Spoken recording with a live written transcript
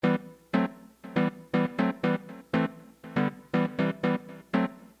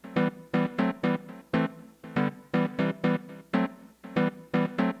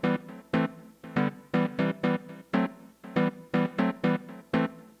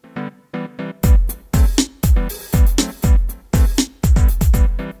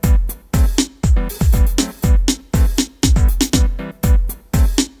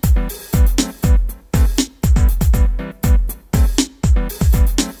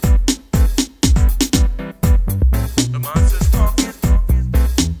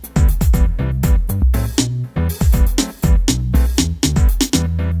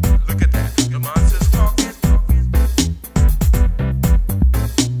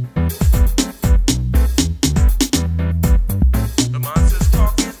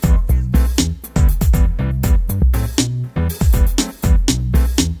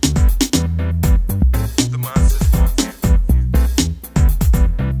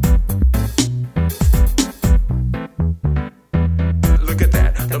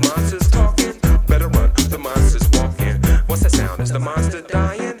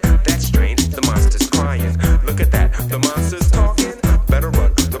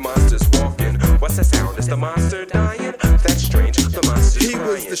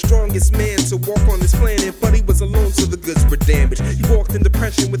greatest man to walk on this planet, but he was alone, so the goods were damaged. He walked in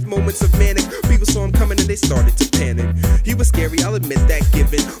depression with moments of manic. People saw him coming and they started to panic. He was scary, I'll admit that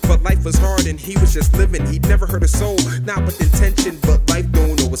given, but life was hard and he was just living. He'd never hurt a soul, not with intention, but life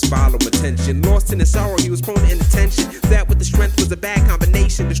don't always follow attention. Lost in his sorrow, he was prone to inattention. That with the strength was a bad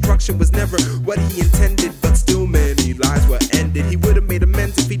combination. Destruction was never what he intended, but still many lives were ended. He would have made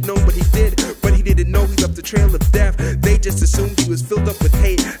amends if he'd known what he did, but he didn't know he left a trail of death. They just assumed he was filled up with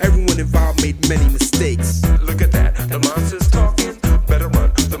hate. Everyone involved made many mistakes. Look at that, the monster's talking. Better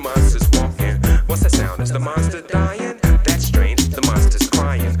run, the monster's walking. What's that sound? Is the monster dying? That's strange, the monster's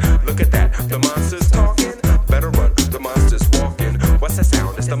crying. Look at that, the monster's talking. Better run, the monster's walking. What's that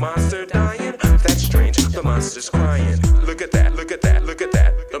sound? Is the monster dying? That's strange, the monster's crying. Look at that, look at that, look at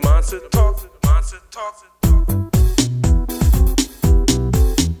that. The monster talks, the monster talks.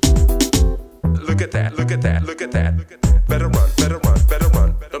 Look at that, look at that, look at that. Better run, better run, better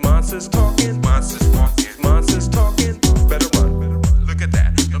run. The monster's talking, monster's walking. Monster's talking, better run. Look at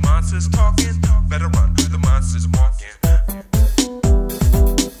that, the monster's talking. Better run, the monster's walking.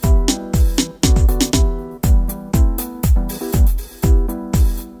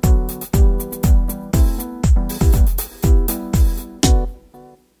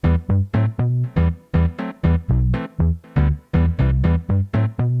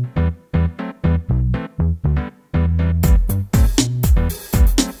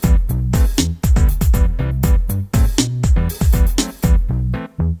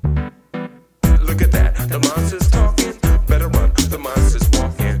 Look at that, the monster's talking. Better run, the monster's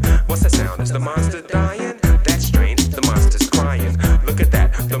walking. What's that sound? Is the monster dying? That's strange, the monster's crying. Look at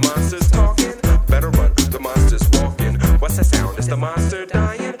that, the monster's talking. Better run, the monster's walking. What's that sound? Is the monster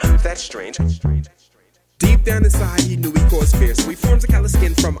dying? That's strange. Deep down inside, he knew he caused fear, so he forms a callous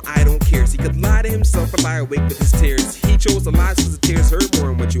skin from I don't care. So he could lie to himself or lie awake with his tears. He chose the lies because the tears hurt more,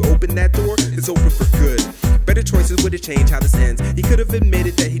 and once you open that door, it's open for good. Better choices would have changed how this ends. He could have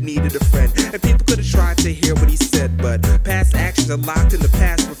admitted that he needed a friend, and people could have tried to hear what he said, but past actions are locked in the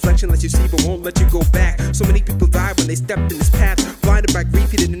past. Reflection lets you see but won't let you go back. So many people died when they stepped in his path. Blinded by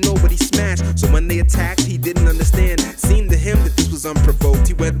grief, he didn't know what he smashed. So when they attacked, he didn't understand. Seemed to him that this was unprovoked.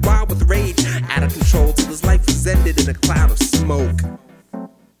 He went wild with rage, out of control, till his life was ended in a cloud of smoke.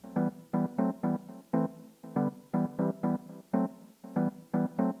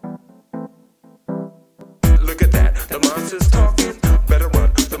 Look at that, the monster's talking. Better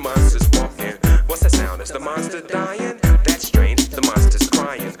run, the monster's walking. What's that sound? Is the monster dying? That's strange, the monster's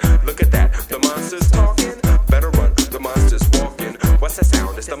crying. Look at that, the monster's talking. Better run, the monster's walking. What's that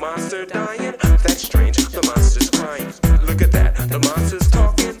sound? Is the monster dying? That's strange, the monster's crying. Look at that, the monster's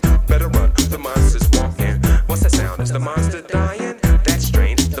talking. Better run, the monster's walking. What's that sound? Is the monster dying?